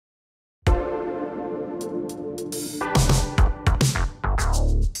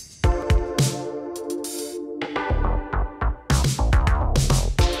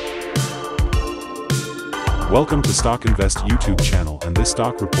Welcome to StockInvest YouTube channel and this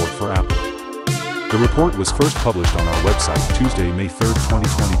stock report for Apple. The report was first published on our website Tuesday, May 3,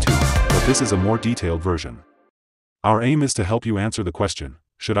 2022, but this is a more detailed version. Our aim is to help you answer the question,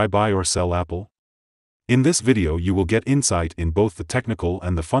 should I buy or sell Apple? In this video you will get insight in both the technical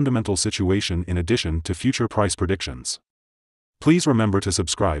and the fundamental situation in addition to future price predictions. Please remember to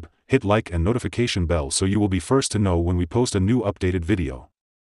subscribe, hit like and notification bell so you will be first to know when we post a new updated video.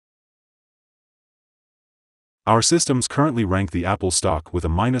 Our systems currently rank the Apple stock with a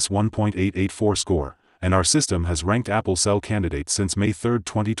 -1.884 score, and our system has ranked Apple sell candidates since May 3,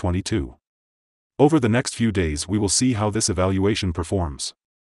 2022. Over the next few days we will see how this evaluation performs.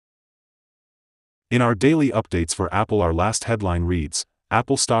 In our daily updates for Apple, our last headline reads,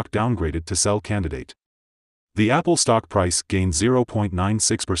 Apple stock downgraded to sell candidate. The Apple stock price gained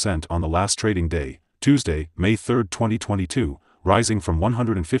 0.96% on the last trading day, Tuesday, May 3, 2022, rising from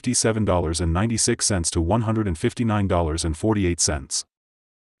 $157.96 to $159.48,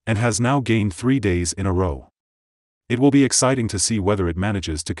 and has now gained 3 days in a row. It will be exciting to see whether it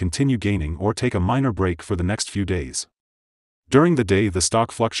manages to continue gaining or take a minor break for the next few days. During the day the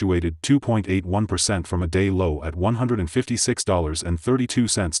stock fluctuated 2.81% from a day low at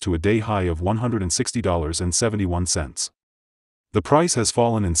 $156.32 to a day high of $160.71. The price has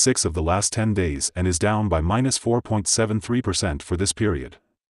fallen in 6 of the last 10 days and is down by -4.73% for this period.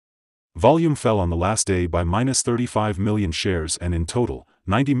 Volume fell on the last day by -35 million shares, and in total,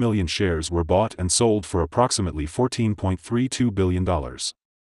 90 million shares were bought and sold for approximately $14.32 billion.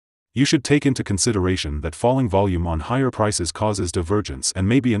 You should take into consideration that falling volume on higher prices causes divergence and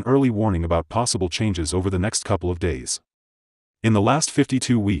may be an early warning about possible changes over the next couple of days. In the last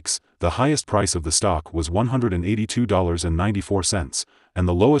 52 weeks, the highest price of the stock was $182.94, and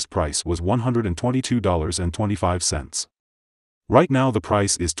the lowest price was $122.25. Right now the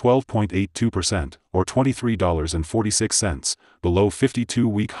price is 12.82%, or $23.46, below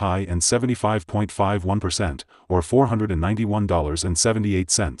 52-week high, and 75.51%, or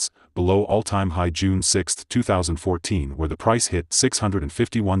 $491.78, below all-time high June 6, 2014, where the price hit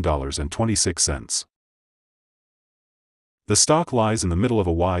 $651.26. The stock lies in the middle of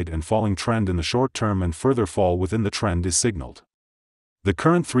a wide and falling trend in the short term, and further fall within the trend is signaled. The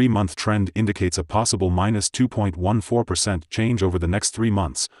current 3-month trend indicates a possible -2.14% change over the next 3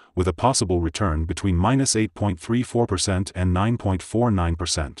 months, with a possible return between -8.34% and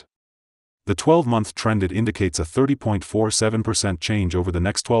 9.49%. The 12-month trend indicates a 30.47% change over the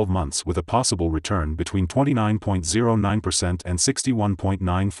next 12 months, with a possible return between 29.09% and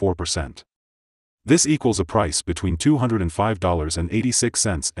 61.94%. This equals a price between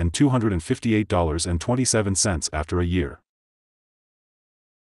 $205.86 and $258.27 after a year.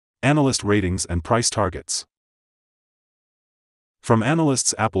 Analyst ratings and price targets. From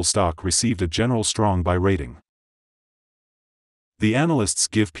analysts, Apple stock received a general strong buy rating. The analysts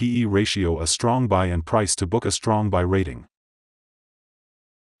give PE ratio a strong buy and price to book a strong buy rating.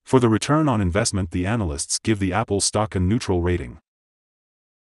 For the return on investment, the analysts give the Apple stock a neutral rating.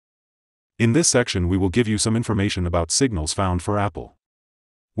 In this section we will give you some information about signals found for Apple.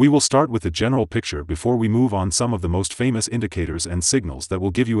 We will start with the general picture before we move on some of the most famous indicators and signals that will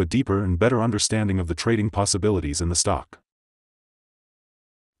give you a deeper and better understanding of the trading possibilities in the stock.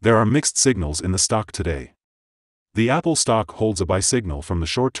 There are mixed signals in the stock today. The Apple stock holds a buy signal from the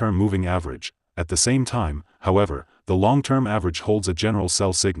short-term moving average. At the same time, however, the long-term average holds a general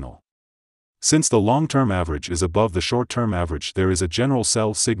sell signal. Since the long-term average is above the short-term average, there is a general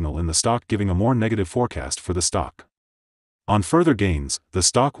sell signal in the stock, giving a more negative forecast for the stock. On further gains, the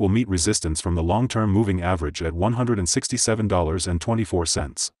stock will meet resistance from the long-term moving average at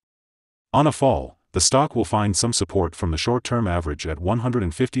 $167.24. On a fall, the stock will find some support from the short-term average at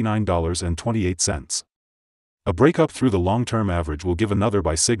 $159.28. A breakup through the long-term average will give another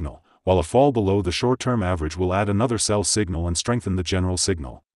buy signal, while a fall below the short-term average will add another sell signal and strengthen the general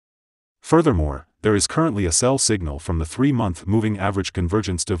signal. Furthermore, there is currently a sell signal from the 3-month moving average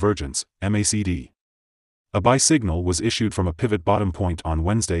convergence divergence, MACD. A buy signal was issued from a pivot bottom point on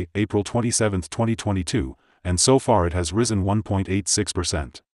Wednesday, April 27, 2022, and so far it has risen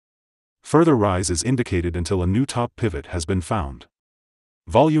 1.86%. Further rise is indicated until a new top pivot has been found.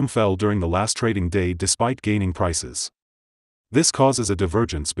 Volume fell during the last trading day despite gaining prices. This causes a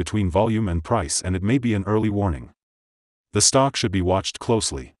divergence between volume and price, and it may be an early warning. The stock should be watched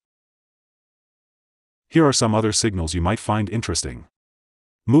closely. Here are some other signals you might find interesting.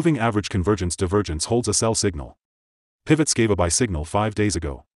 Moving average convergence divergence holds a sell signal. Pivots gave a buy signal 5 days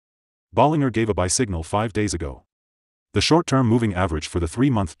ago. Bollinger gave a buy signal 5 days ago. The short-term moving average for the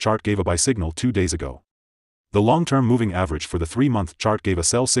 3-month chart gave a buy signal 2 days ago. The long-term moving average for the 3-month chart gave a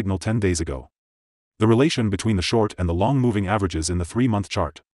sell signal 10 days ago. The relation between the short and the long moving averages in the 3-month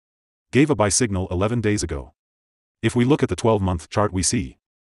chart gave a buy signal 11 days ago. If we look at the 12-month chart, we see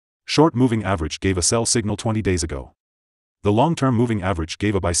short moving average gave a sell signal 20 days ago. The long-term moving average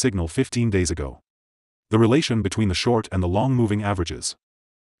gave a buy signal 15 days ago. The relation between the short and the long moving averages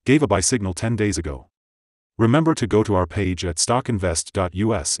gave a buy signal 10 days ago. Remember to go to our page at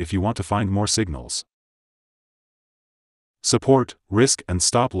StockInvest.us if you want to find more signals. Support, risk and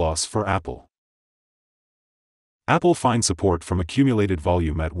stop loss for Apple. Apple finds support from accumulated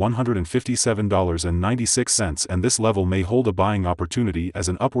volume at $157.96, and this level may hold a buying opportunity as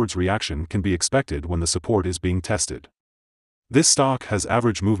an upwards reaction can be expected when the support is being tested. This stock has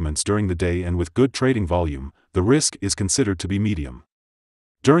average movements during the day, and with good trading volume, the risk is considered to be medium.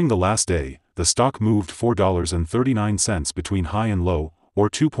 During the last day, the stock moved $4.39 between high and low, or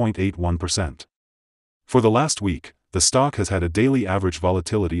 2.81%. For the last week, the stock has had a daily average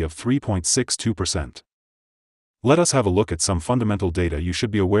volatility of 3.62%. Let us have a look at some fundamental data you should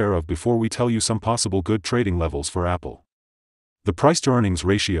be aware of before we tell you some possible good trading levels for Apple. The price-to-earnings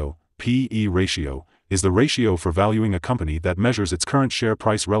ratio, P/E ratio, is the ratio for valuing a company that measures its current share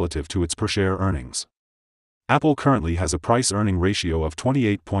price relative to its per-share earnings. Apple currently has a price-earning ratio of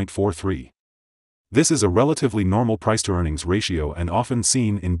 28.43. This is a relatively normal price-to-earnings ratio and often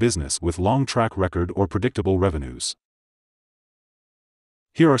seen in business with long track record or predictable revenues.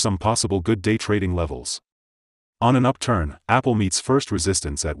 Here are some possible good day trading levels. On an upturn, Apple meets first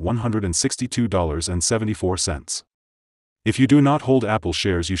resistance at $162.74. If you do not hold Apple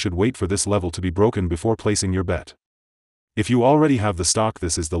shares, you should wait for this level to be broken before placing your bet. If you already have the stock,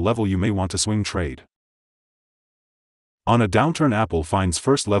 this is the level you may want to swing trade. On a downturn, Apple finds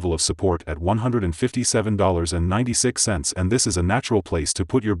first level of support at $157.96, and this is a natural place to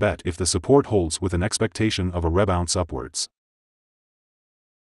put your bet if the support holds with an expectation of a rebound upwards.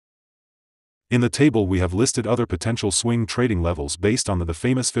 In the table we have listed other potential swing trading levels based on the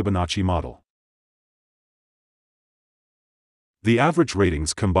famous Fibonacci model. The average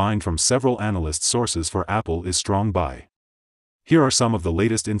ratings combined from several analyst sources for Apple is strong buy. Here are some of the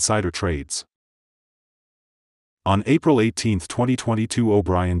latest insider trades. On April 18, 2022,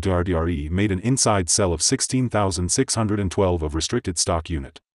 O'Brien DRDRE made an inside sell of 16,612 of restricted stock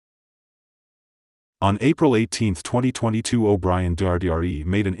unit. On April 18, 2022, O'Brien DRDRE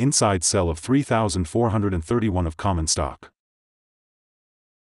made an inside sell of 3,431 of common stock.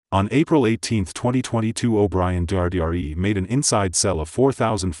 On April 18, 2022, O'Brien DRDRE made an inside sell of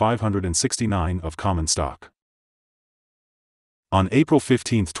 4,569 of common stock. On April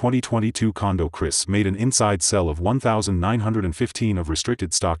 15, 2022, Condo Chris made an inside sell of 1,915 of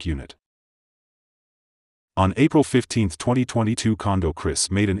restricted stock unit. On April 15, 2022, Condo Chris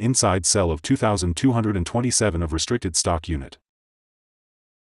made an inside sell of 2,227 of restricted stock unit.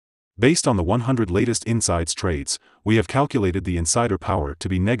 Based on the 100 latest insides trades, we have calculated the insider power to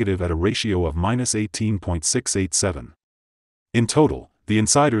be negative at a ratio of -18.687. In total, the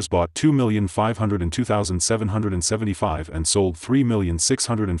insiders bought 2,502,775 and sold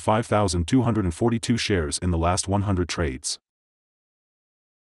 3,605,242 shares in the last 100 trades.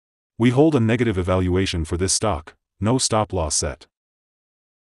 We hold a negative evaluation for this stock, no stop loss set.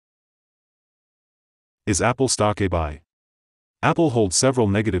 Is Apple stock a buy? Apple holds several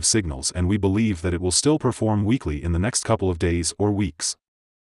negative signals, and we believe that it will still perform weakly in the next couple of days or weeks.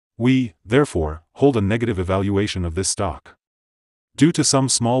 We, therefore, hold a negative evaluation of this stock. Due to some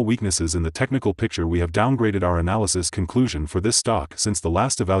small weaknesses in the technical picture, we have downgraded our analysis conclusion for this stock since the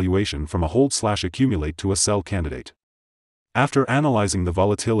last evaluation from a hold/accumulate to a sell candidate. After analyzing the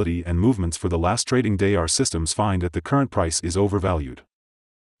volatility and movements for the last trading day, our systems find that the current price is overvalued.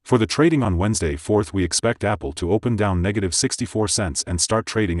 For the trading on Wednesday 4th, we expect Apple to open down -64 and start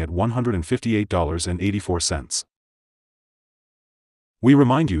trading at $158.84. We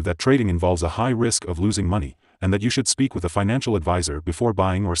remind you that trading involves a high risk of losing money, and that you should speak with a financial advisor before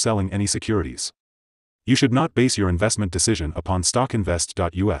buying or selling any securities. You should not base your investment decision upon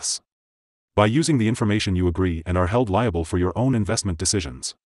StockInvest.us. By using the information, you agree and are held liable for your own investment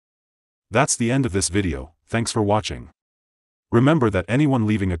decisions. That's the end of this video. Thanks for watching. Remember that anyone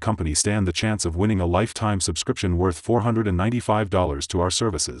leaving a company stand the chance of winning a lifetime subscription worth $495 to our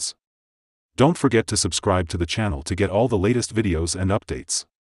services. Don't forget to subscribe to the channel to get all the latest videos and updates.